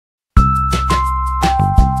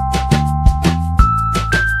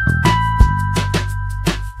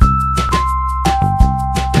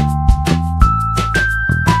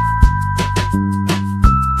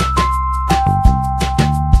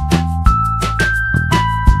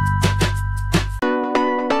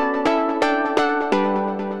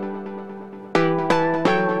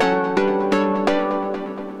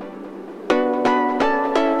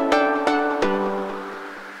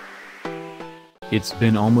It's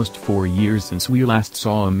been almost 4 years since we last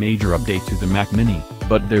saw a major update to the Mac Mini,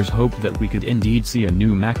 but there's hope that we could indeed see a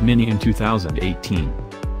new Mac Mini in 2018.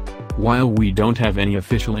 While we don't have any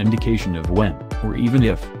official indication of when, or even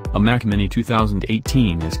if, a Mac Mini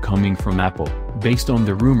 2018 is coming from Apple, based on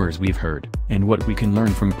the rumors we've heard, and what we can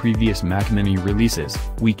learn from previous Mac Mini releases,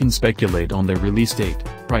 we can speculate on the release date,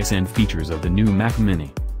 price and features of the new Mac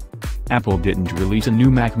Mini. Apple didn't release a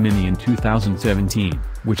new Mac Mini in 2017,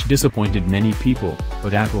 which disappointed many people,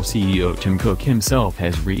 but Apple CEO Tim Cook himself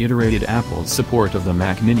has reiterated Apple's support of the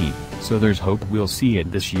Mac Mini, so there's hope we'll see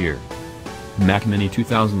it this year. Mac Mini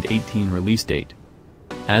 2018 release date.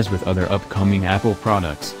 As with other upcoming Apple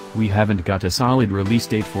products, we haven't got a solid release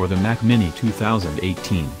date for the Mac Mini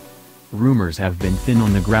 2018. Rumors have been thin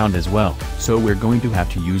on the ground as well, so we're going to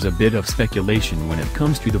have to use a bit of speculation when it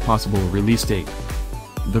comes to the possible release date.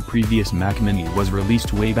 The previous Mac Mini was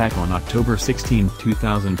released way back on October 16,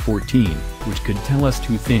 2014, which could tell us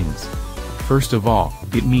two things. First of all,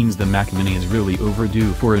 it means the Mac Mini is really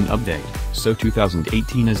overdue for an update, so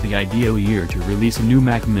 2018 is the ideal year to release a new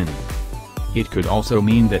Mac Mini. It could also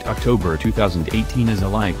mean that October 2018 is a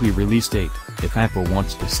likely release date, if Apple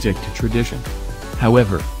wants to stick to tradition.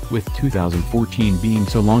 However, with 2014 being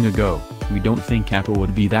so long ago, we don't think Apple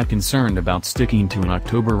would be that concerned about sticking to an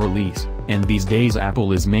October release, and these days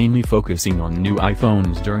Apple is mainly focusing on new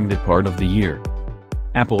iPhones during that part of the year.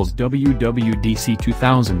 Apple's WWDC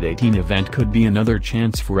 2018 event could be another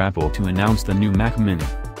chance for Apple to announce the new Mac Mini.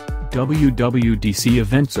 WWDC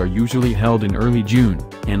events are usually held in early June,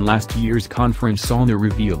 and last year's conference saw the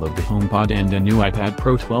reveal of the HomePod and a new iPad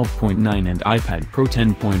Pro 12.9 and iPad Pro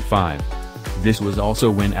 10.5. This was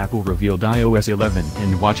also when Apple revealed iOS 11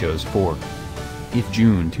 and watchOS 4. If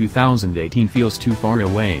June 2018 feels too far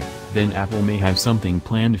away, then Apple may have something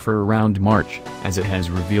planned for around March, as it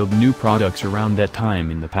has revealed new products around that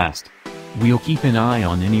time in the past. We'll keep an eye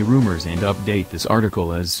on any rumors and update this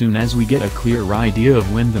article as soon as we get a clear idea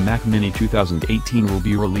of when the Mac Mini 2018 will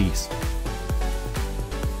be released.